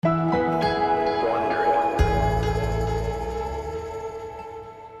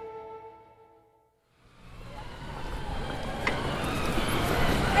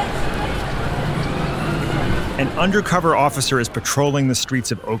undercover officer is patrolling the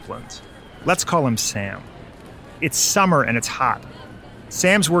streets of Oakland. Let's call him Sam. It's summer and it's hot.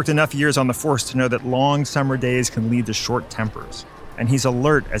 Sam's worked enough years on the force to know that long summer days can lead to short tempers, and he's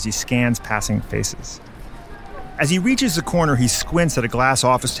alert as he scans passing faces. As he reaches the corner, he squints at a glass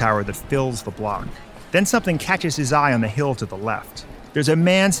office tower that fills the block. Then something catches his eye on the hill to the left. There's a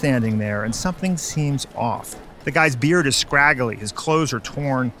man standing there, and something seems off. The guy's beard is scraggly, his clothes are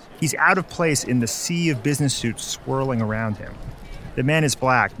torn. He's out of place in the sea of business suits swirling around him. The man is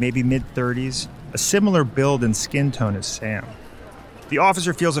black, maybe mid-30s, a similar build and skin tone as Sam. The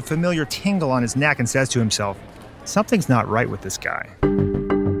officer feels a familiar tingle on his neck and says to himself, something's not right with this guy.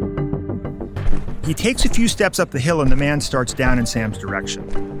 He takes a few steps up the hill and the man starts down in Sam's direction.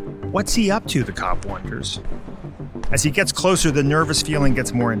 What's he up to, the cop wonders. As he gets closer, the nervous feeling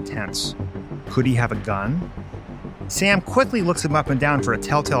gets more intense. Could he have a gun? Sam quickly looks him up and down for a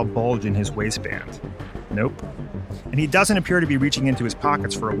telltale bulge in his waistband. Nope. And he doesn't appear to be reaching into his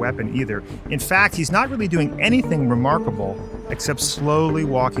pockets for a weapon either. In fact, he's not really doing anything remarkable except slowly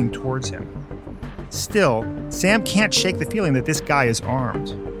walking towards him. Still, Sam can't shake the feeling that this guy is armed.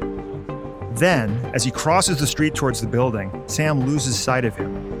 Then, as he crosses the street towards the building, Sam loses sight of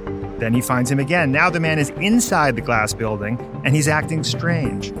him. Then he finds him again. Now the man is inside the glass building, and he's acting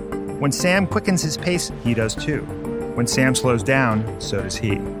strange. When Sam quickens his pace, he does too. When Sam slows down, so does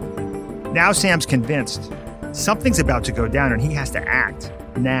he. Now Sam's convinced. Something's about to go down, and he has to act,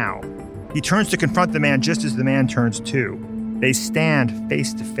 now. He turns to confront the man just as the man turns too. They stand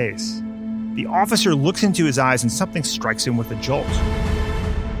face to face. The officer looks into his eyes, and something strikes him with a jolt.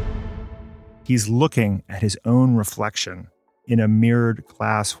 He's looking at his own reflection in a mirrored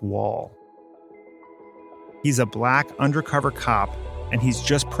glass wall. He's a black undercover cop, and he's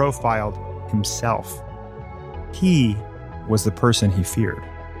just profiled himself. He was the person he feared.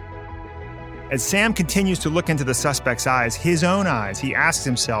 As Sam continues to look into the suspect's eyes, his own eyes, he asks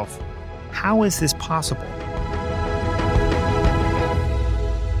himself, how is this possible?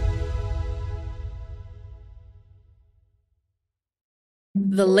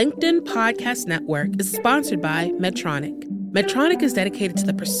 The LinkedIn Podcast Network is sponsored by Medtronic. Medtronic is dedicated to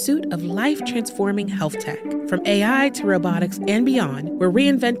the pursuit of life-transforming health tech. From AI to robotics and beyond, we're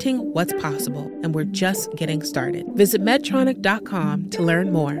reinventing what's possible, and we're just getting started. Visit Medtronic.com to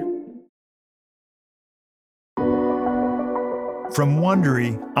learn more. From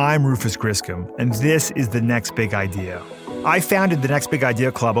Wondery, I'm Rufus Griscom, and this is The Next Big Idea. I founded the Next Big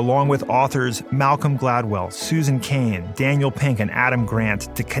Idea Club along with authors Malcolm Gladwell, Susan Cain, Daniel Pink, and Adam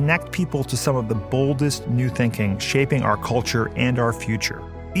Grant to connect people to some of the boldest new thinking shaping our culture and our future.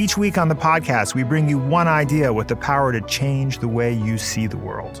 Each week on the podcast, we bring you one idea with the power to change the way you see the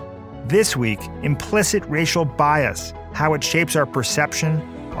world. This week, implicit racial bias, how it shapes our perception,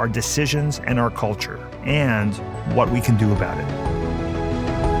 our decisions, and our culture, and what we can do about it.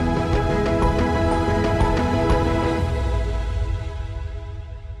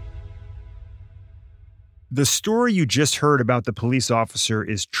 The story you just heard about the police officer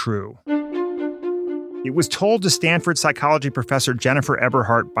is true. It was told to Stanford psychology professor Jennifer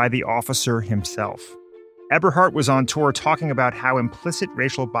Eberhardt by the officer himself. Eberhardt was on tour talking about how implicit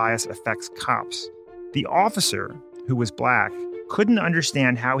racial bias affects cops. The officer, who was black, couldn't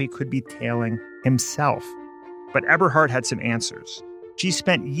understand how he could be tailing himself. But Eberhardt had some answers. She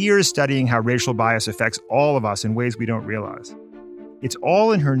spent years studying how racial bias affects all of us in ways we don't realize. It's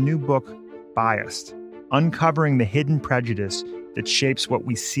all in her new book, Biased: Uncovering the Hidden Prejudice that Shapes What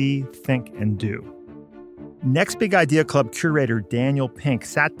We See, Think, and Do. Next Big Idea Club curator Daniel Pink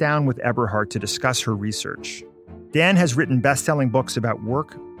sat down with Eberhardt to discuss her research. Dan has written best-selling books about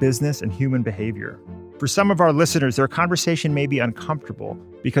work, business, and human behavior. For some of our listeners, their conversation may be uncomfortable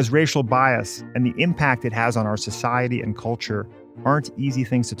because racial bias and the impact it has on our society and culture aren't easy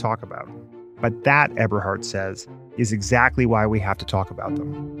things to talk about. But that, Eberhardt says, is exactly why we have to talk about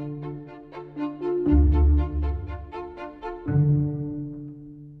them.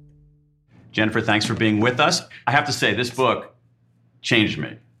 Jennifer, thanks for being with us. I have to say, this book changed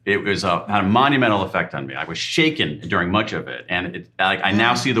me. It was had a monumental effect on me. I was shaken during much of it, and I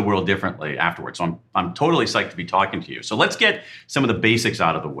now see the world differently afterwards. So I'm totally psyched to be talking to you. So let's get some of the basics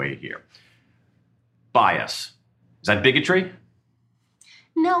out of the way here. Bias. Is that bigotry?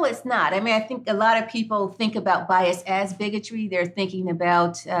 No, it's not. I mean, I think a lot of people think about bias as bigotry. They're thinking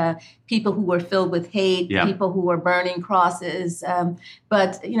about people who were filled with hate, people who were burning crosses.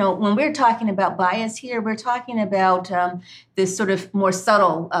 But, when we're talking about bias here, we're talking about this sort of more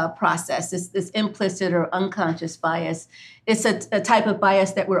subtle process, this implicit or unconscious bias. It's a type of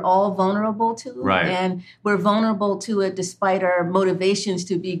bias that we're all vulnerable to. Right. And we're vulnerable to it despite our motivations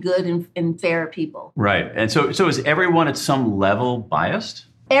to be good and fair people. Right. And so is everyone at some level biased?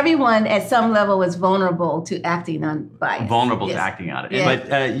 Everyone at some level is vulnerable to acting on bias. Vulnerable to acting on it. Yes.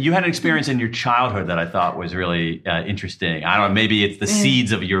 But you had an experience in your childhood that I thought was really interesting. I don't know, maybe it's the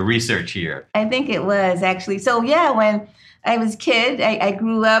seeds of your research here. I think it was, actually. So, when I was a kid, I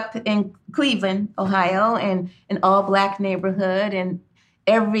grew up in Cleveland, Ohio, in an all-Black neighborhood. And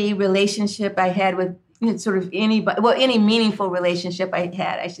every relationship I had with sort of anybody, any meaningful relationship I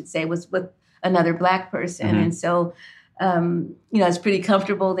had, I should say, was with another Black person. Mm-hmm. And so, I was pretty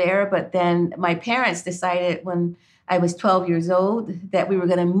comfortable there. But then my parents decided when I was 12 years old that we were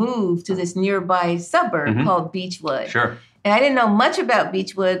going to move to this nearby suburb called Beechwood. Sure. And I didn't know much about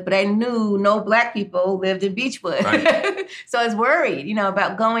Beechwood, but I knew no Black people lived in Beechwood. Right. So I was worried,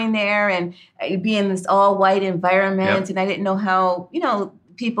 about going there and be in this all-white environment. Yep. And I didn't know how,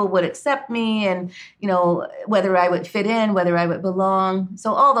 people would accept me and, whether I would fit in, whether I would belong.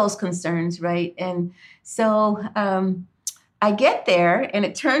 So all those concerns, right? And so I get there, and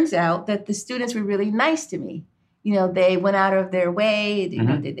it turns out that the students were really nice to me. They went out of their way,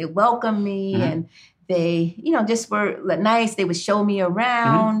 they welcomed me, and they, just were nice. They would show me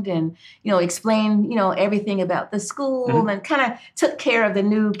around and, explain, everything about the school and kind of took care of the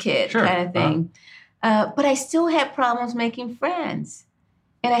new kid kind of thing. But I still had problems making friends.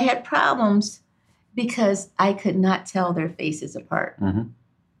 And I had problems because I could not tell their faces apart. Mm-hmm.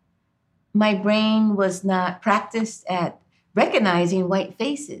 My brain was not practiced at recognizing white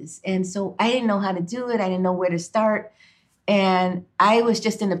faces. And so I didn't know how to do it. I didn't know where to start. And I was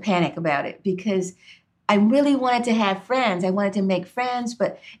just in a panic about it because I really wanted to have friends. I wanted to make friends,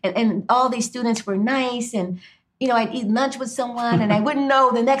 and all these students were nice, and I'd eat lunch with someone, and I wouldn't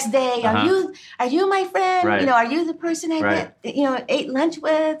know the next day. Are you my friend? Right. Are you the person I ate lunch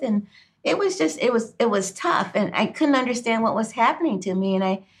with? And it was just it was tough, and I couldn't understand what was happening to me, and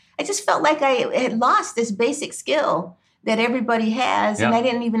I just felt like I had lost this basic skill that everybody has, and I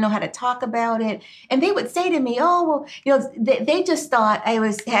didn't even know how to talk about it. And they would say to me, "Oh, well, they just thought I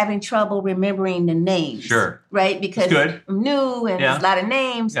was having trouble remembering the names." Sure. Right? Because I'm new and there's a lot of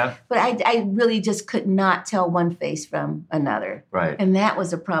names. Yeah. But I really just could not tell one face from another. Right. And that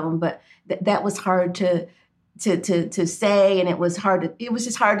was a problem. But that was hard to say, and it was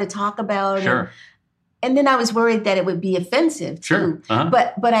just hard to talk about. Sure. And then I was worried that it would be offensive too. Sure.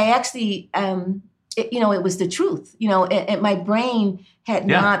 Uh-huh. But I actually it was the truth, and my brain had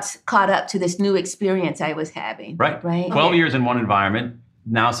not caught up to this new experience I was having. Right. 12 years in one environment.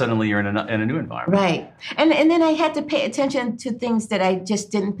 Now suddenly you're in a new environment. Right. And then I had to pay attention to things that I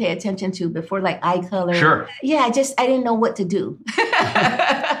just didn't pay attention to before, like eye color. Sure. Yeah, I didn't know what to do.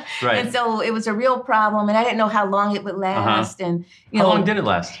 Right. And so it was a real problem, and I didn't know how long it would last. And how long did it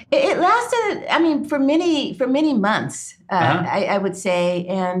last? It lasted, for many months, I would say.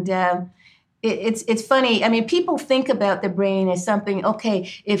 And it's funny. I mean, people think about the brain as something, okay,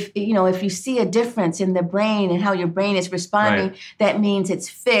 if you see a difference in the brain and how your brain is responding, that means it's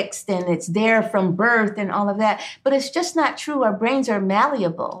fixed and it's there from birth and all of that. But it's just not true. Our brains are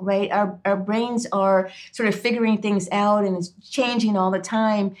malleable, right? Our brains are sort of figuring things out, and it's changing all the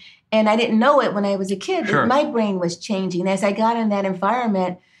time. And I didn't know it when I was a kid. Sure. My brain was changing. As I got in that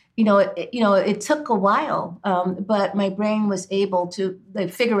environment, it took a while, but my brain was able to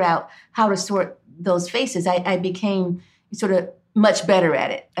figure out how to sort those faces. I became sort of much better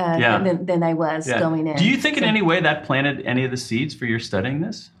at it than I was going in. Do you think in any way that planted any of the seeds for your studying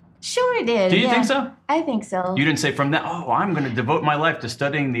this? Sure it did. Do you think so? I think so. You didn't say from that, I'm going to devote my life to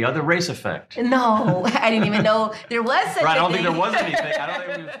studying the other race effect. No, I didn't even know there was such a thing. I don't think there was anything. I don't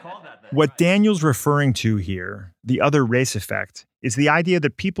think it was called that. What Daniel's referring to here, the other race effect, is the idea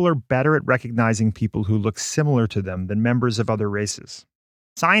that people are better at recognizing people who look similar to them than members of other races.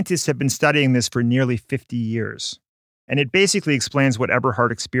 Scientists have been studying this for nearly 50 years. And it basically explains what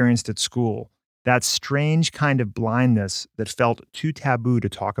Eberhardt experienced at school, that strange kind of blindness that felt too taboo to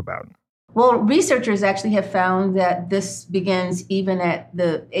talk about. Well, researchers actually have found that this begins even at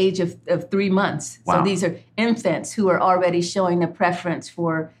the age of 3 months. Wow. So these are infants who are already showing a preference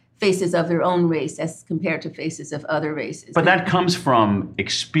for faces of their own race as compared to faces of other races. But that comes from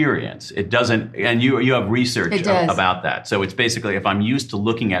experience. It doesn't, and you have research about that. So it's basically, if I'm used to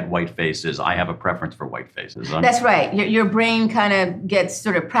looking at white faces, I have a preference for white faces. That's right. Your brain kind of gets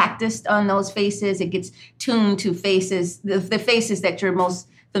sort of practiced on those faces. It gets tuned to faces, the faces that you're most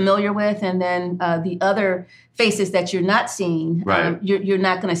familiar with, and then the other faces that you're not seeing, you're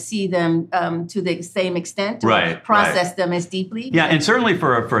not going to see them to the same extent, or process them as deeply. Yeah, and certainly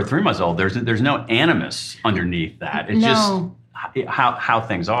for a 3-month-old, there's no animus underneath that. It's just how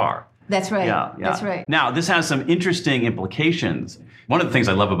things are. That's right. Yeah. That's right. Now, this has some interesting implications. One of the things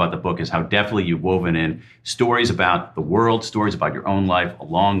I love about the book is how deftly you've woven in stories about the world, stories about your own life,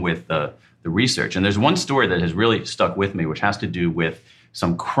 along with the research. And there's one story that has really stuck with me, which has to do with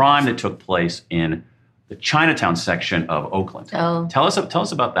some crime that took place in the Chinatown section of Oakland. Oh. Tell us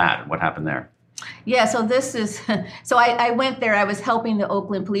about that and what happened there. Yeah, so I went there. I was helping the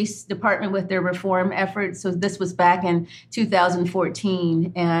Oakland Police Department with their reform efforts. So this was back in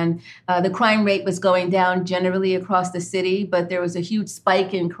 2014. And the crime rate was going down generally across the city, but there was a huge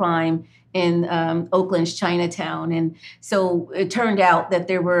spike in crime in Oakland's Chinatown. And so it turned out that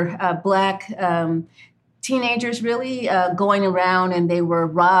there were Black teenagers really going around, and they were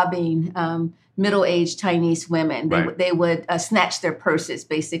robbing middle-aged Chinese women. They would snatch their purses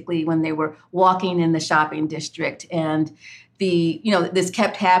basically when they were walking in the shopping district. And this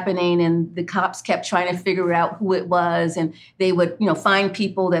kept happening, and the cops kept trying to figure out who it was, and they would find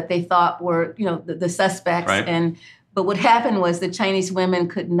people that they thought were the suspects. Right. But what happened was the Chinese women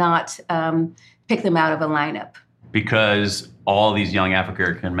could not pick them out of a lineup because all these young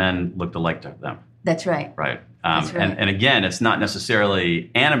African men looked alike to them. That's right. Right. That's right. And again, it's not necessarily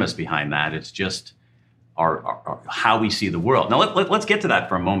animus behind that. It's just our how we see the world. Now, let's get to that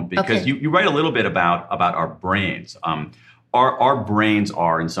for a moment, because you write a little bit about our brains. Our brains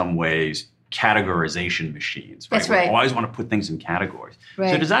are, in some ways, categorization machines. Right? That's right. We always want to put things in categories.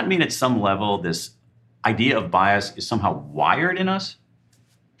 Right. So does that mean at some level this idea of bias is somehow wired in us?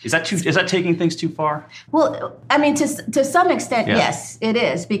 Is that taking things too far? Well, I mean, to some extent, yes, it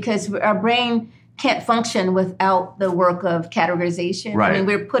is, because our brain can't function without the work of categorization. Right. I mean,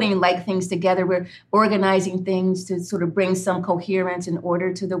 we're putting like things together. We're organizing things to sort of bring some coherence and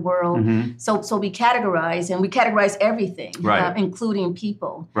order to the world. Mm-hmm. So we categorize, and we categorize everything, including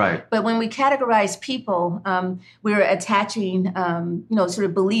people. Right. But when we categorize people, we're attaching, sort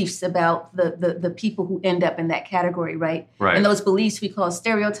of beliefs about the people who end up in that category, right? Right. And those beliefs we call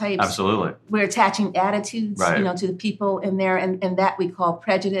stereotypes. Absolutely. We're attaching attitudes, to the people in there, and that we call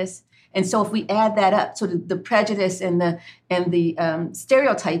prejudice. And so if we add that up, so the prejudice and the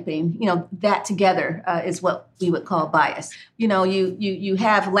stereotyping, that together is what we would call bias. You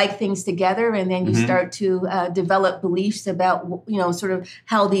have like things together, and then you start to develop beliefs about, sort of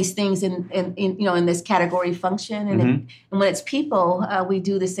how these things in this category function. And when it's people, we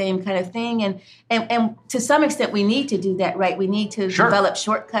do the same kind of thing. And to some extent, we need to do that, right? We need to develop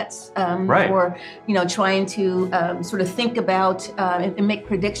shortcuts for, trying to sort of think about and make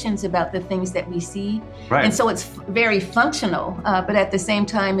predictions about the things that we see. Right. And so it's very functional, but at the same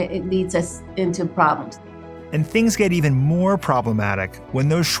time, it leads us into problems. And things get even more problematic when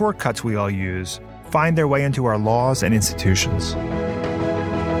those shortcuts we all use find their way into our laws and institutions.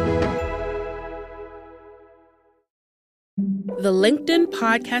 The LinkedIn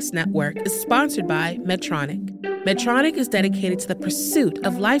Podcast Network is sponsored by Medtronic. Medtronic is dedicated to the pursuit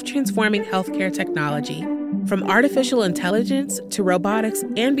of life-transforming healthcare technology. From artificial intelligence to robotics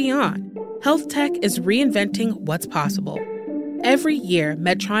and beyond, health tech is reinventing what's possible. Every year,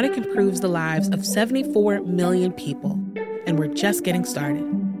 Medtronic improves the lives of 74 million people, and we're just getting started.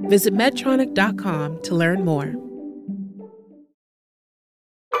 Visit Medtronic.com to learn more.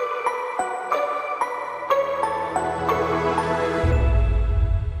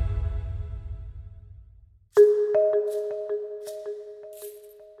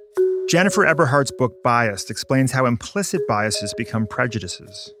 Jennifer Eberhardt's book, Biased, explains how implicit biases become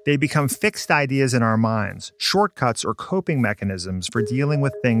prejudices. They become fixed ideas in our minds, shortcuts or coping mechanisms for dealing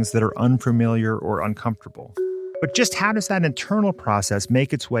with things that are unfamiliar or uncomfortable. But just how does that internal process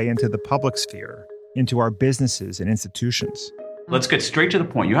make its way into the public sphere, into our businesses and institutions? Let's get straight to the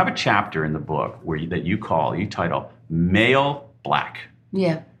point. You have a chapter in the book that you title Male Black.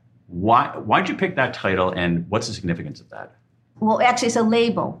 Yeah. Why'd you pick that title, and what's the significance of that? Well, actually, it's a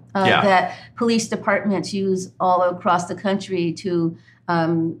label that police departments use all across the country to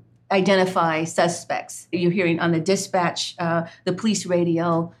identify suspects. You're hearing on the dispatch, the police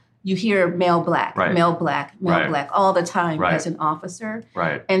radio, you hear male black, male black, male black all the time as an officer.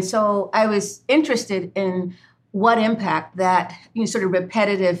 Right. And so I was interested in what impact that sort of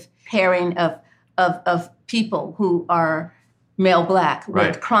repetitive pairing of people who are male Black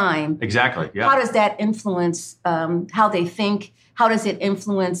with crime. Exactly. Yeah. How does that influence how they think? How does it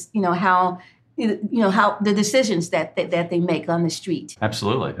influence how the decisions that they make on the street?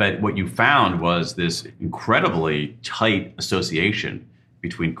 Absolutely. But what you found was this incredibly tight association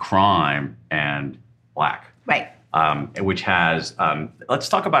between crime and Black. Right. Which has, let's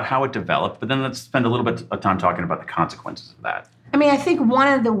talk about how it developed, but then let's spend a little bit of time talking about the consequences of that. I mean, I think one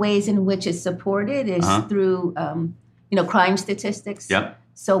of the ways in which it's supported is through, crime statistics. Yep.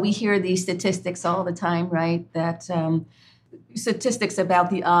 So we hear these statistics all the time, right? That statistics about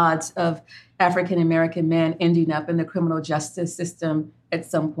the odds of African-American men ending up in the criminal justice system at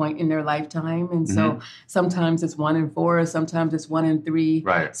some point in their lifetime. And so sometimes it's 1 in 4, sometimes it's 1 in 3.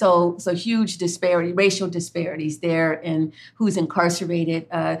 Right. So huge disparity, racial disparities there in who's incarcerated,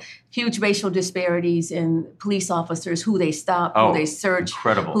 huge racial disparities in police officers, who they stop, who they search,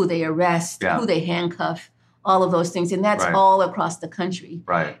 who they arrest, who they handcuff, all of those things. And that's all across the country.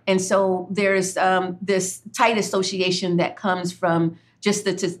 Right. And so there's this tight association that comes from just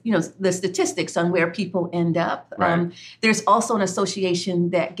the statistics on where people end up. Right. There's also an association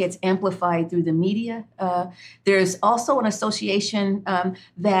that gets amplified through the media. There's also an association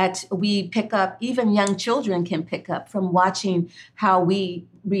that we pick up, even young children can pick up from watching how we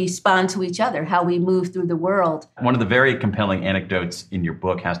respond to each other, how we move through the world. One of the very compelling anecdotes in your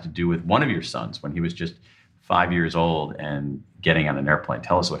book has to do with one of your sons when he was just 5 years old and getting on an airplane.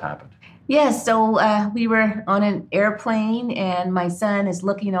 Tell us what happened. Yes, so we were on an airplane, and my son is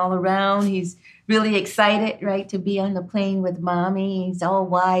looking all around. He's really excited, right, to be on the plane with mommy. He's all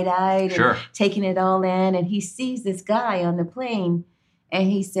wide-eyed and taking it all in, and he sees this guy on the plane,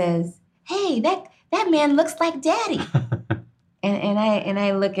 and he says, "Hey, that man looks like Daddy." and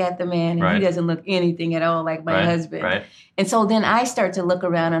I look at the man, and he doesn't look anything at all like my husband. Right. And so then I start to look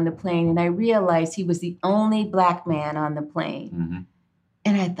around on the plane, and I realize he was the only Black man on the plane. Mm-hmm.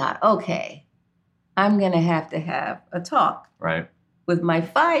 And I thought, okay, I'm going to have a talk with my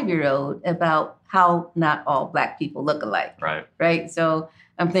 5-year-old about how not all Black people look alike. Right. So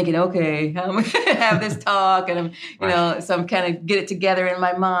I'm thinking, okay, I'm going to have this talk, and so I'm kind of get it together in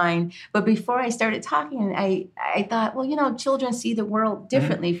my mind. But before I started talking, I thought, well, children see the world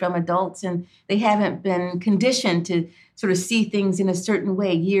differently from adults, and they haven't been conditioned to sort of see things in a certain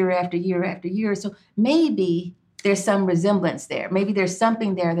way year after year after year. So maybe there's some resemblance there. Maybe there's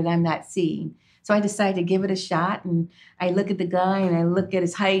something there that I'm not seeing. So I decided to give it a shot, and I look at the guy, and I look at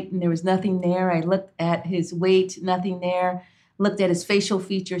his height, and there was nothing there. I looked at his weight, nothing there. Looked at his facial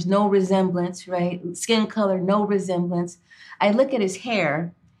features, no resemblance, right? Skin color, no resemblance. I look at his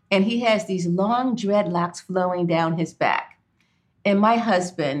hair, and he has these long dreadlocks flowing down his back. And my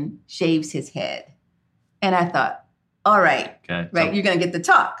husband shaves his head. And I thought, all right, right, so you're going to get the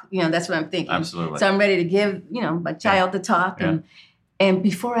talk. That's what I'm thinking. Absolutely. So I'm ready to give, my child the talk. Yeah. And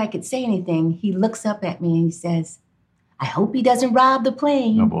before I could say anything, he looks up at me and he says, "I hope he doesn't rob the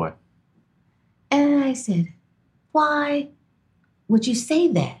plane." Oh, boy. And I said, "Why would you say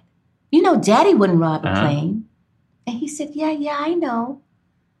that? Daddy wouldn't rob a plane." And he said, yeah, I know.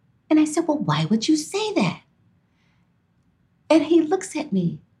 And I said, "Well, why would you say that?" And he looks at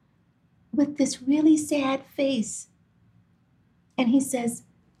me with this really sad face. And he says,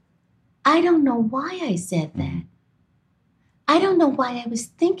 "I don't know why I said that. I don't know why I was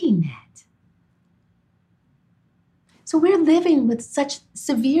thinking that." So we're living with such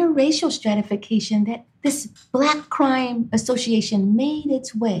severe racial stratification that this Black crime association made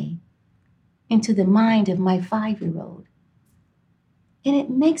its way into the mind of my 5-year-old. And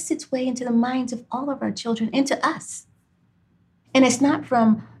it makes its way into the minds of all of our children, into us. And it's not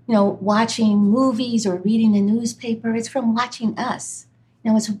from watching movies or reading the newspaper. It's from watching us.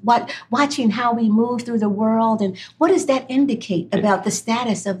 It's watching how we move through the world, and what does that indicate about the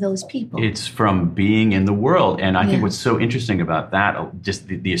status of those people? It's from being in the world. And I think what's so interesting about that, just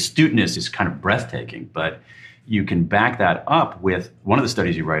the astuteness is kind of breathtaking, but you can back that up with one of the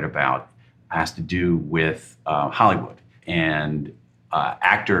studies you write about has to do with Hollywood and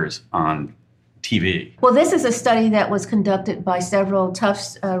actors on TV. Well, this is a study that was conducted by several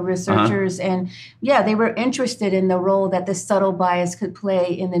Tufts researchers, and they were interested in the role that the subtle bias could play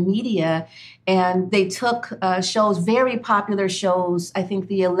in the media. And they took shows, very popular shows, I think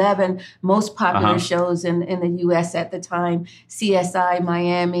the 11 most popular shows in the U.S. at the time, CSI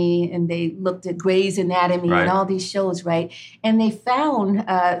Miami, and they looked at Grey's Anatomy and all these shows, right? And they found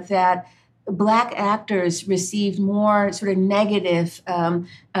that Black actors received more sort of negative,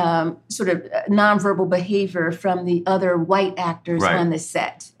 sort of nonverbal behavior from the other white actors on the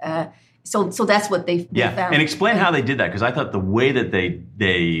set. So that's what they found. And explain how they did that, because I thought the way that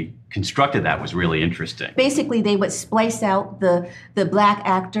they constructed that was really interesting. Basically, they would splice out the black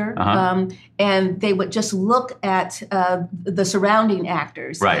actor, and they would just look at the surrounding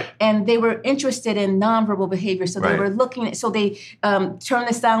actors. Right. And they were interested in nonverbal behavior, so they were looking at. So they turned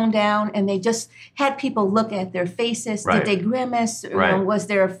the sound down, and they just had people look at their faces. Right. Did they grimace? Right. Was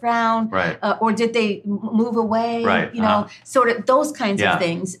there a frown? Right. Or did they move away? Right. Sort of those kinds of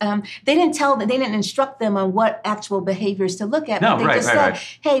things. They didn't instruct them on what actual behaviors to look at. No, but they just said,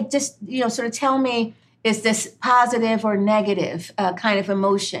 right. hey, just sort of tell me, is this positive or negative kind of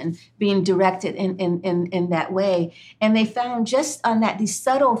emotion being directed in that way? And they found just on that, these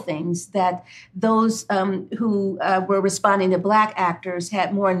subtle things, that those who were responding to black actors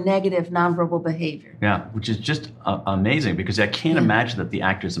had more negative nonverbal behavior. Yeah, which is just amazing, because I can't imagine that the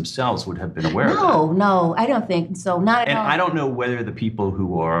actors themselves would have been aware of that. No, I don't think so. Not at all. And I don't know whether the people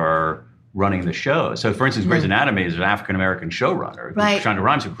who are running the show. So, for instance, Grey's Anatomy is an African-American showrunner, Shonda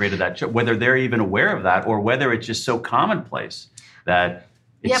Rhimes, who created that show, whether they're even aware of that or whether it's just so commonplace that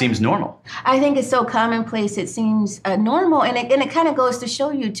it seems normal. I think it's so commonplace, it seems normal. And it kind of goes to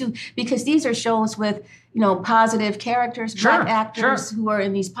show you, too, because these are shows with, positive characters, black actors who are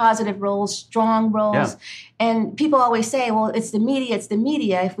in these positive roles, strong roles. Yeah. And people always say, well, it's the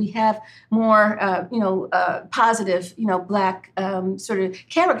media. If we have more, positive, black sort of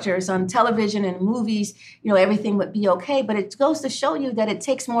characters on television and movies, everything would be okay. But it goes to show you that it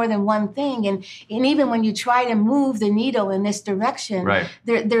takes more than one thing. And even when you try to move the needle in this direction,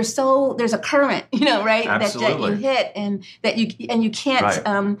 there's a current, right, that you hit, and that you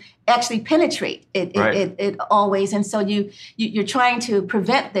can't actually penetrate it always. And so you're trying to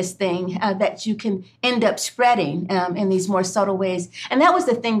prevent this thing that you can end up spreading in these more subtle ways. And that was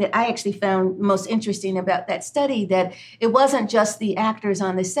the thing that I actually found most interesting about that study, that it wasn't just the actors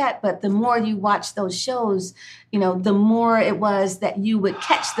on the set, but the more you watch those shows, the more it was that you would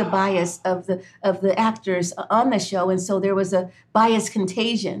catch the bias of the actors on the show. And so there was a bias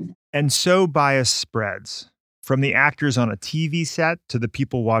contagion. And so bias spreads from the actors on a TV set to the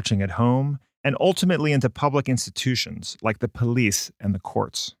people watching at home, and ultimately into public institutions like the police and the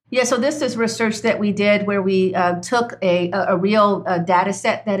courts. Yeah, so this is research that we did where we took a real data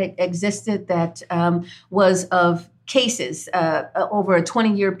set that existed that was of cases over a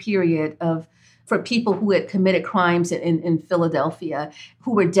 20-year period for people who had committed crimes in Philadelphia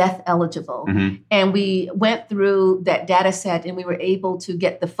who were death eligible. Mm-hmm. And we went through that data set, and we were able to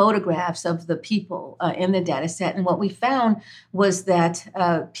get the photographs of the people in the data set. And what we found was that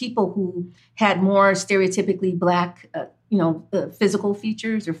people who had more stereotypically black physical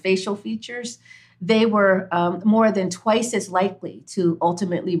features or facial features, they were more than twice as likely to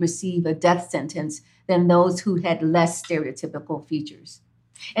ultimately receive a death sentence than those who had less stereotypical features.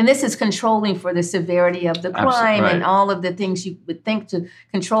 And this is controlling for the severity of the crime and all of the things you would think to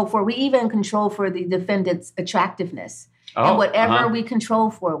control for. We even control for the defendant's attractiveness. And whatever we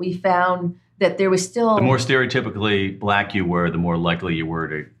control for, we found that there was still... The more stereotypically black you were, the more likely you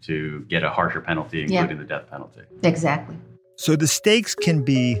were to get a harsher penalty, including the death penalty. Exactly. So the stakes can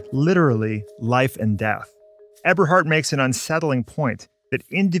be literally life and death. Eberhardt makes an unsettling point that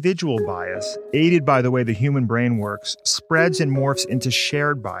individual bias, aided by the way the human brain works, spreads and morphs into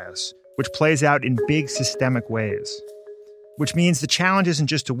shared bias, which plays out in big systemic ways. Which means the challenge isn't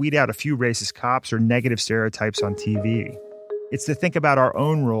just to weed out a few racist cops or negative stereotypes on TV. It's to think about our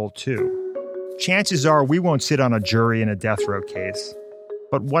own role, too. Chances are we won't sit on a jury in a death row case.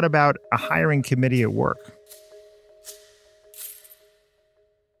 But what about a hiring committee at work?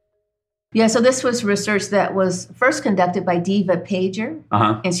 Yeah, so this was research that was first conducted by Diva Pager,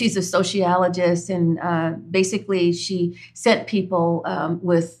 and she's a sociologist, and basically she sent people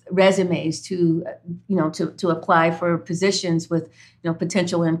with resumes to apply for positions with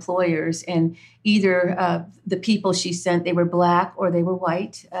potential employers, and either the people she sent, they were black or they were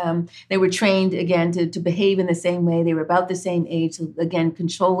white. They were trained again to behave in the same way. They were about the same age, so again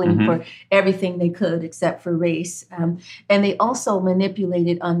controlling for everything they could except for race, and they also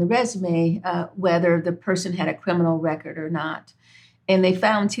manipulated on the resume whether the person had a criminal record or not. And they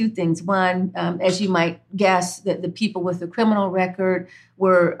found two things. One, as you might guess, that the people with the criminal record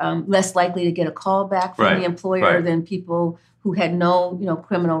were less likely to get a call back from the employer than people who had no,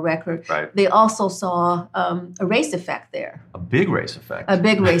 criminal record. Right. They also saw a race effect there. A big race effect. A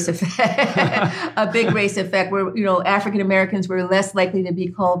big race effect. A big race effect where, African Americans were less likely to be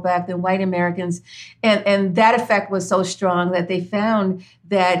called back than white Americans. And that effect was so strong that they found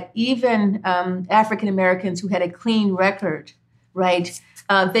that even African Americans who had a clean record,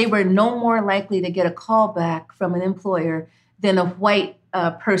 they were no more likely to get a call back from an employer than a white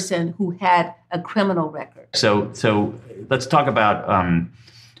person who had a criminal record. So let's talk about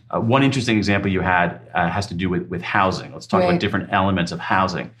one interesting example you had has to do with housing. Let's talk about different elements of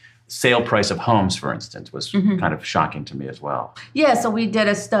housing. Sale price of homes, for instance, was kind of shocking to me as well. Yeah, so we did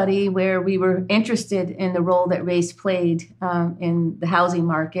a study where we were interested in the role that race played in the housing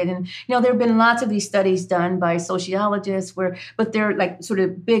market. And, there have been lots of these studies done by sociologists but they're like sort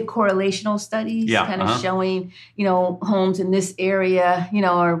of big correlational studies, kind of showing, homes in this area,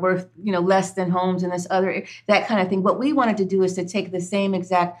 are worth, less than homes in this other, that kind of thing. What we wanted to do is to take the same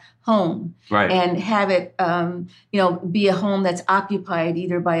exact home and have it, be a home that's occupied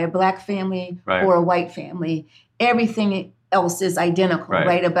either by a Black family or a white family. Everything else is identical,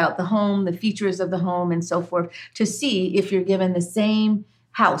 right? About the home, the features of the home, and so forth, to see if you're given the same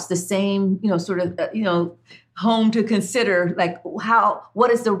house, the same, home to consider, like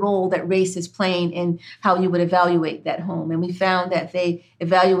what is the role that race is playing in how you would evaluate that home. And we found that they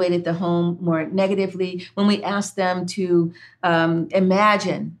evaluated the home more negatively when we asked them to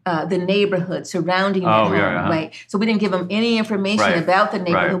imagine the neighborhood surrounding that home, right? So we didn't give them any information about the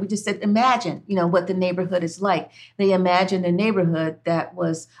neighborhood. We just said, imagine, what the neighborhood is like. They imagined a neighborhood that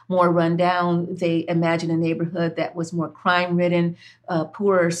was more run down. They imagined a neighborhood that was more crime-ridden,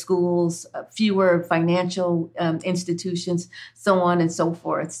 poorer schools, fewer financial institutions, so on and so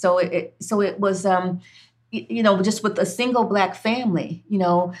forth. So it was, just with a single Black family,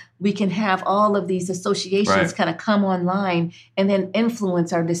 we can have all of these associations kind of come online and then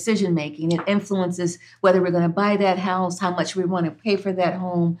influence our decision making. It influences whether we're going to buy that house, how much we want to pay for that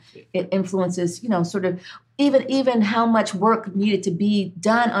home. It influences, sort of even how much work needed to be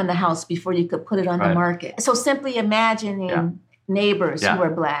done on the house before you could put it on the market. So simply imagining neighbors who are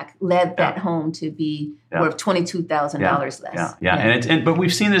Black led that home to be worth $22,000 less. But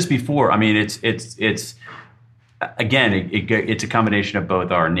we've seen this before. I mean, it's again, it's a combination of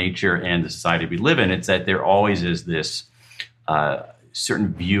both our nature and the society we live in. It's that there always is this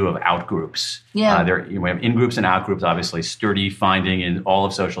certain view of outgroups. We have in-groups and out-groups, obviously, sturdy finding in all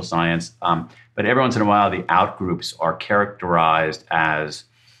of social science. But every once in a while, the out-groups are characterized as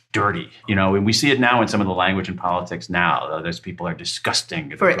dirty, and we see it now in some of the language in politics now. Those people are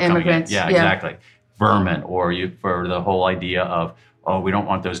disgusting. For immigrants. Exactly. Vermin, or for the whole idea of, we don't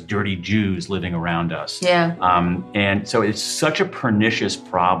want those dirty Jews living around us. And so it's such a pernicious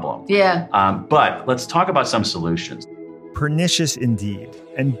problem. But let's talk about some solutions. Pernicious indeed,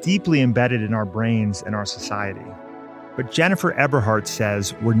 and deeply embedded in our brains and our society. But Jennifer Eberhardt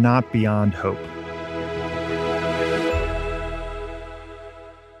says we're not beyond hope.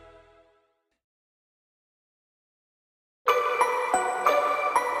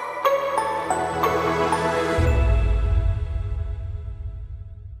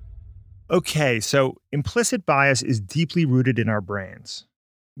 Okay, so implicit bias is deeply rooted in our brains,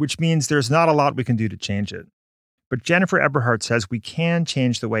 which means there's not a lot we can do to change it. But Jennifer Eberhardt says we can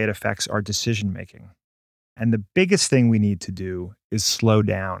change the way it affects our decision-making. And the biggest thing we need to do is slow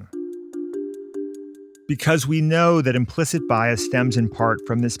down. Because we know that implicit bias stems in part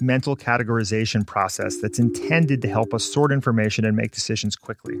from this mental categorization process that's intended to help us sort information and make decisions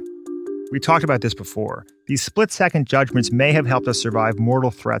quickly. We talked about this before. These split-second judgments may have helped us survive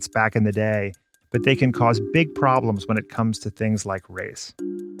mortal threats back in the day, but they can cause big problems when it comes to things like race.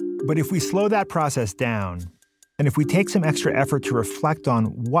 But if we slow that process down, and if we take some extra effort to reflect on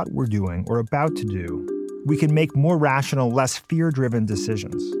what we're doing or about to do, we can make more rational, less fear-driven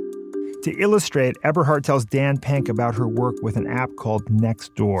decisions. To illustrate, Eberhardt tells Dan Penk about her work with an app called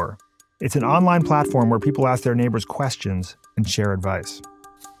Nextdoor. It's an online platform where people ask their neighbors questions and share advice.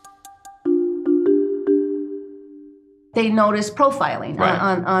 They noticed profiling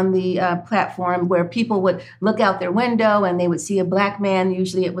on the platform, where people would look out their window and they would see a Black man.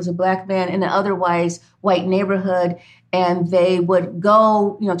 Usually it was a Black man in an otherwise white neighborhood. And they would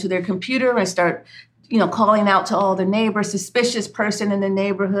go, to their computer and start, calling out to all the neighbors, suspicious person in the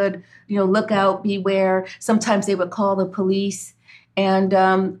neighborhood, look out, beware. Sometimes they would call the police. And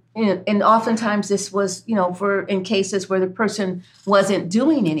oftentimes this was, in cases where the person wasn't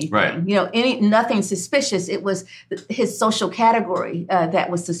doing anything, nothing suspicious. It was his social category that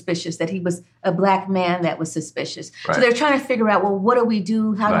was suspicious, that he was a Black man that was suspicious. So they're trying to figure out, well, what do we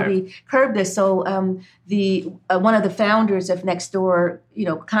do? How do we curb this? So one of the founders of Nextdoor,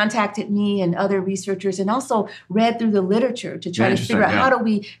 contacted me and other researchers, and also read through the literature to try to figure out how do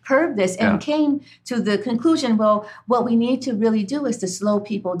we curb this, and came to the conclusion, well, what we need to really do is to slow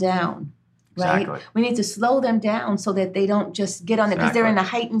people down. Right? Exactly. We need to slow them down so that they don't just get on it, because they're in a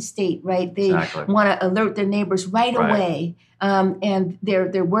heightened state, right? They want to alert their neighbors right away and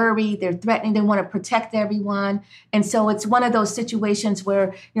they're worried, they're threatening, they want to protect everyone. And so it's one of those situations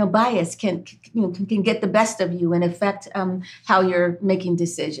where, bias can get the best of you and affect how you're making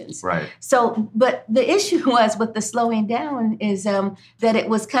decisions. Right. So, but the issue was with the slowing down is that it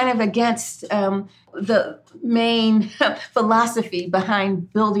was kind of against the main philosophy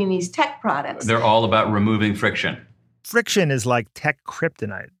behind building these tech products. They're all about removing friction. Friction is like tech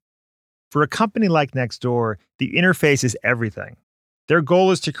kryptonite. For a company like Nextdoor, the interface is everything. Their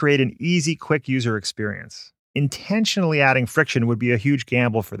goal is to create an easy, quick user experience. Intentionally adding friction would be a huge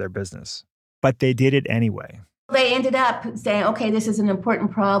gamble for their business. But they did it anyway. They ended up saying, okay, this is an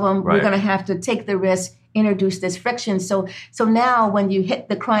important problem. Right. We're going to have to take the risk, introduce this friction. So now when you hit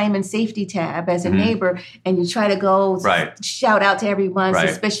the crime and safety tab as a neighbor and you try to go shout out to everyone,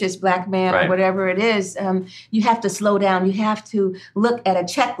 suspicious black man or whatever it is, you have to slow down. You have to look at a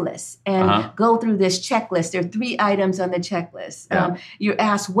checklist and go through this checklist. There are 3 items on the checklist. Yeah. You're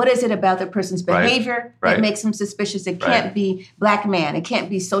asked, what is it about the person's behavior that makes them suspicious? It can't be black man. It can't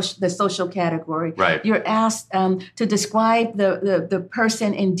be the social category. Right. You're asked to describe the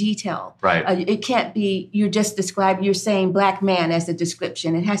person in detail. Right. It can't be you're saying black man as a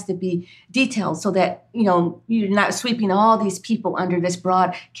description. It has to be detailed so that, you're not sweeping all these people under this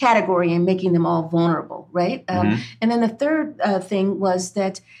broad category and making them all vulnerable, right? And then the third thing was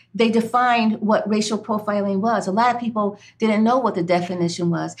that they defined what racial profiling was. A lot of people didn't know what the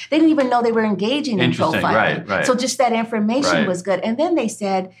definition was. They didn't even know they were engaging in profiling. Right. So just that information was good. And then they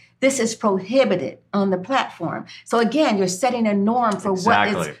said, this is prohibited on the platform. So again, you're setting a norm for what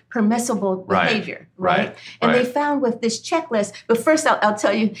is permissible behavior, right? And they found with this checklist, but first I'll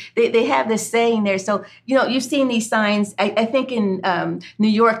tell you, they have this saying there. So, you've seen these signs. I think in New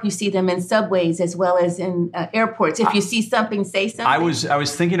York, you see them in subways as well as in airports. If you see something, say something. I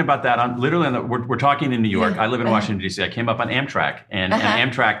was thinking about that. We're talking in New York. I live in Washington, D.C. I came up on Amtrak. And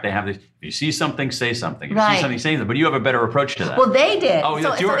Amtrak, they have this, if you see something, say something. If you see something, say something. But you have a better approach to that. Well, they did. Oh,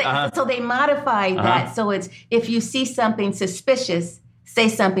 that's yours. So they modified that. So it's, if you see something suspicious, say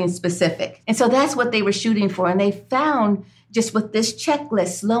something specific. And so that's what they were shooting for. And they found just with this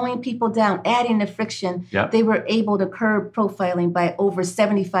checklist, slowing people down, adding the friction, they were able to curb profiling by over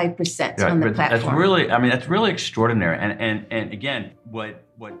 75% on the platform. That's really extraordinary. And again, what?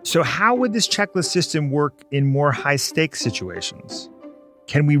 So how would this checklist system work in more high-stakes situations?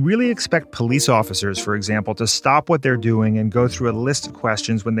 Can we really expect police officers, for example, to stop what they're doing and go through a list of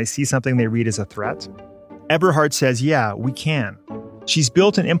questions when they see something they read as a threat? Eberhardt says, yeah, we can. She's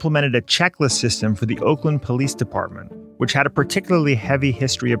built and implemented a checklist system for the Oakland Police Department, which had a particularly heavy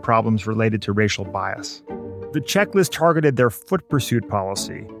history of problems related to racial bias. The checklist targeted their foot pursuit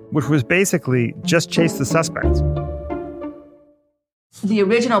policy, which was basically just chase the suspects. The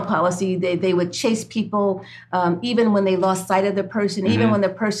original policy, they would chase people even when they lost sight of the person, even when the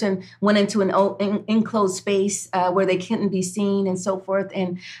person went into an enclosed space where they couldn't be seen and so forth.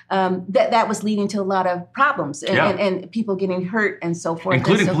 And that was leading to a lot of problems and people getting hurt and so forth.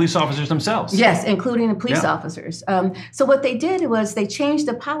 Including police officers themselves. Yes, including the police officers. So what they did was they changed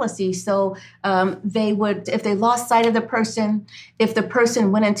the policy. So they would, if they lost sight of the person, if the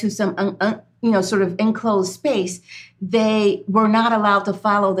person went into some sort of enclosed space, they were not allowed to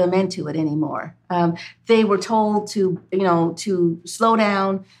follow them into it anymore. They were told to slow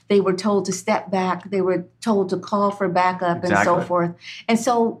down. They were told to step back. They were told to call for backup and so forth. And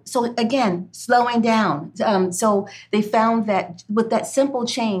so again, slowing down. So they found that with that simple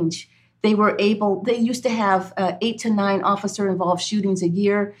change, they used to have 8 to 9 officer-involved shootings a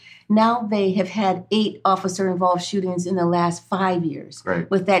year. Now they have had 8 officer-involved shootings in the last 5 years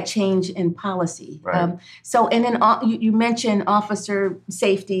with that change in policy. Right. And then you mentioned officer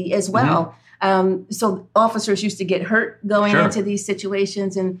safety as well. So officers used to get hurt going into these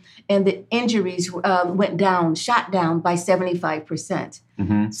situations, and the injuries shot down by 75%.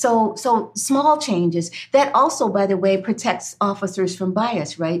 So small changes. That also, by the way, protects officers from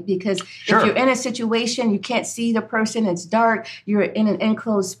bias, right? Because if you're in a situation, you can't see the person, it's dark, you're in an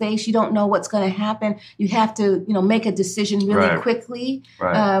enclosed space, you don't know what's going to happen. You have to, make a decision really quickly.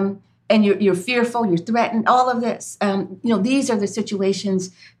 And you're fearful, you're threatened, all of this. These are the situations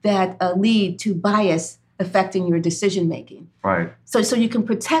that lead to bias affecting your decision making. Right. So you can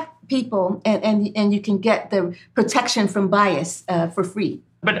protect people and you can get the protection from bias for free.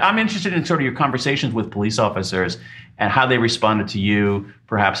 But I'm interested in sort of your conversations with police officers and how they responded to you,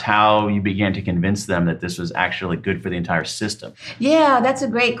 perhaps how you began to convince them that this was actually good for the entire system. Yeah, that's a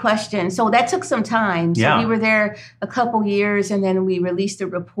great question. So that took some time. So we were there a couple years, and then we released a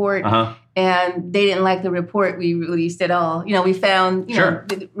report, and they didn't like the report we released at all. We found,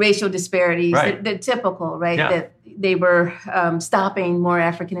 the racial disparities, the typical, right? they were stopping more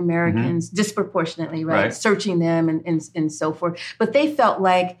African Americans disproportionately, right? Searching them and so forth. But they felt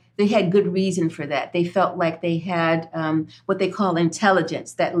like they had good reason for that. They felt like they had what they call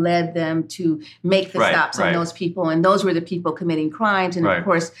intelligence that led them to make the stops on those people. And those were the people committing crimes. And of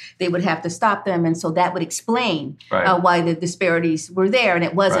course, they would have to stop them. And so that would explain why the disparities were there. And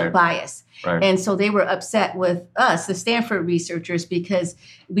it wasn't bias. And so they were upset with us, the Stanford researchers, because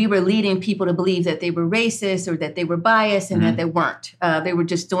we were leading people to believe that they were racist or that they were biased, and that they weren't. They were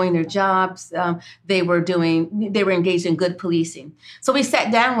just doing their jobs. They were engaged in good policing. So we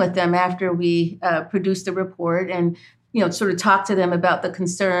sat down with them after we produced the report and sort of talk to them about the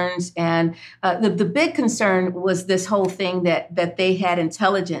concerns. And the big concern was this whole thing that they had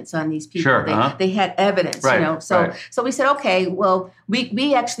intelligence on these people. Sure, they had evidence, So we said, okay, well,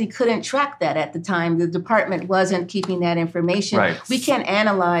 we actually couldn't track that at the time. The department wasn't keeping that information. We can't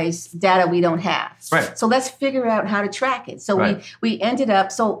analyze data we don't have. So let's figure out how to track it. So we ended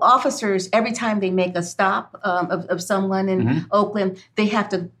up, so officers, every time they make a stop of someone in Oakland, they have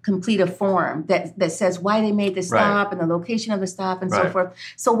to complete a form that says why they made the stop and the location of the stop and so forth.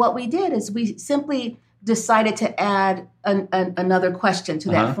 So what we did is we simply decided to add another question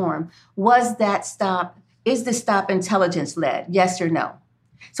to that form. Is the stop intelligence led? Yes or no?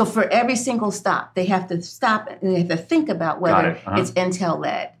 So for every single stop, they have to stop it and they have to think about whether it's intel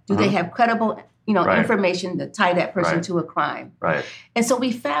led. Do they have credible information to tie that person to a crime? And so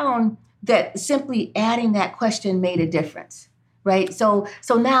we found that simply adding that question made a difference. So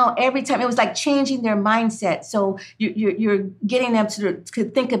now every time it was like changing their mindset. So you're getting them to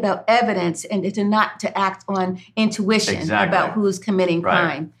think about evidence and to act on intuition about who's committing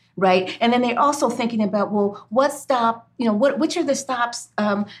crime. And then they're also thinking about, well, what stop, which are the stops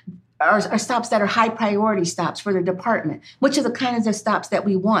are stops that are high priority stops for the department? Which are the kinds of stops that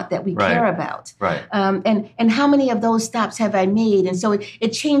we want, that we care about? And how many of those stops have I made? And so it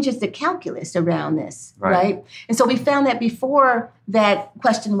changes the calculus around this, And so we found that before that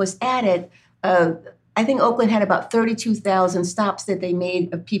question was added, I think Oakland had about 32,000 stops that they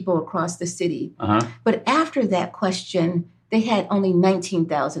made of people across the city. But after that question, they had only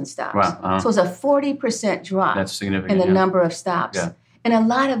 19,000 stops. So it was a 40% drop in the number of stops. And a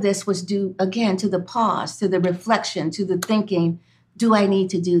lot of this was due, again, to the pause, to the reflection, to the thinking, do I need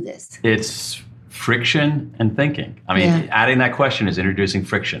to do this? It's friction and thinking. I mean, adding that question is introducing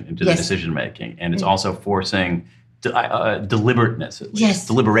friction into the decision-making. And it's also forcing deliberateness, at least.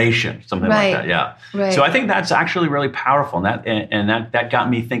 Deliberation, something like that, So I think that's actually really powerful. And that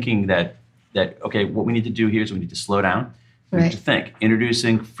got me thinking that, okay, what we need to do here is we need to slow down. We need to think.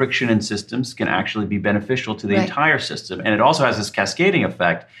 Introducing friction in systems can actually be beneficial to the entire system. And it also has this cascading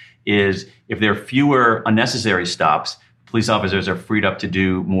effect is if there are fewer unnecessary stops, police officers are freed up to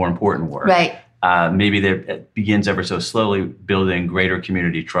do more important work. Maybe it begins ever so slowly building greater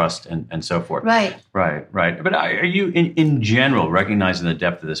community trust and so forth. But are you, in general, recognizing the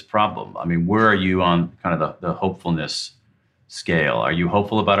depth of this problem? I mean, where are you on kind of the hopefulness scale? Are you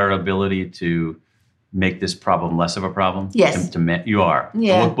hopeful about our ability to make this problem less of a problem? Yes. You are.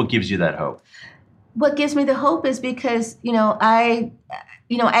 What gives you that hope? What gives me the hope is because, I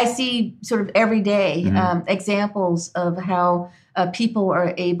see sort of every day examples of how people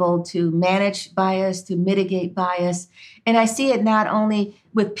are able to manage bias, to mitigate bias. And I see it not only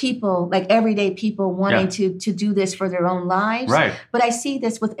with people, like everyday people wanting to do this for their own lives, but I see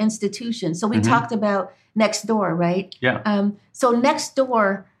this with institutions. So we talked about Nextdoor, right? So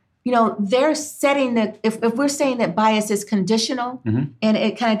Nextdoor, they're setting if we're saying that bias is conditional and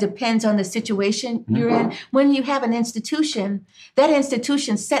it kind of depends on the situation you're in, when you have an institution, that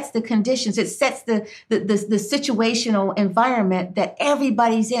institution sets the conditions. It sets the situational environment that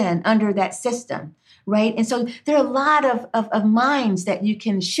everybody's in under that system. And so there are a lot of minds that you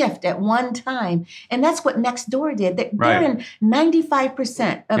can shift at one time. And that's what Nextdoor did. They're in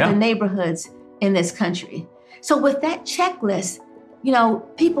 95% of the neighborhoods in this country. So with that checklist,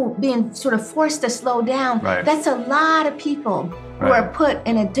 people being sort of forced to slow down, that's a lot of people who are put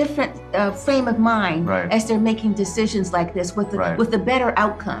in a different frame of mind as they're making decisions like this with a better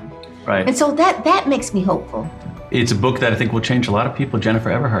outcome. And so that makes me hopeful. It's a book that I think will change a lot of people.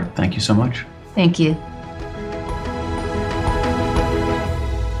 Jennifer Eberhardt, thank you so much. Thank you.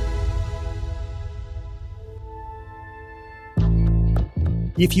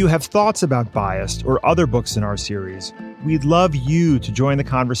 If you have thoughts about Biased or other books in our series, we'd love you to join the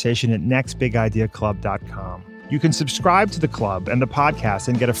conversation at nextbigideaclub.com. You can subscribe to the club and the podcast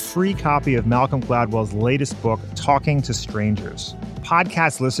and get a free copy of Malcolm Gladwell's latest book, Talking to Strangers.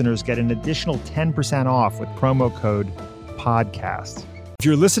 Podcast listeners get an additional 10% off with promo code PODCAST. If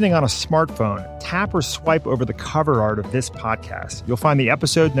you're listening on a smartphone, tap or swipe over the cover art of this podcast. You'll find the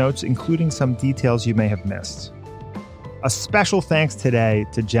episode notes, including some details you may have missed. A special thanks today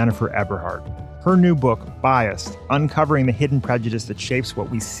to Jennifer Eberhardt. Her new book, Biased: Uncovering the Hidden Prejudice That Shapes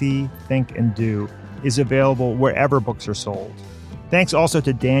What We See, Think, and Do, is available wherever books are sold. Thanks also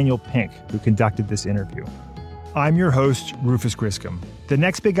to Daniel Pink, who conducted this interview. I'm your host, Rufus Griscom. The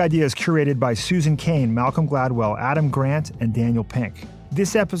Next Big Idea is curated by Susan Cain, Malcolm Gladwell, Adam Grant, and Daniel Pink.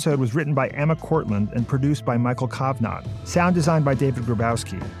 This episode was written by Emma Cortland and produced by Michael Kovnat. Sound designed by David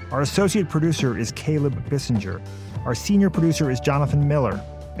Grabowski. Our associate producer is Caleb Bissinger. Our senior producer is Jonathan Miller.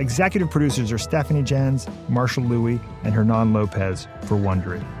 Executive producers are Stephanie Jens, Marshall Louie, and Hernan Lopez for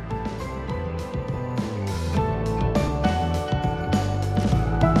Wondery.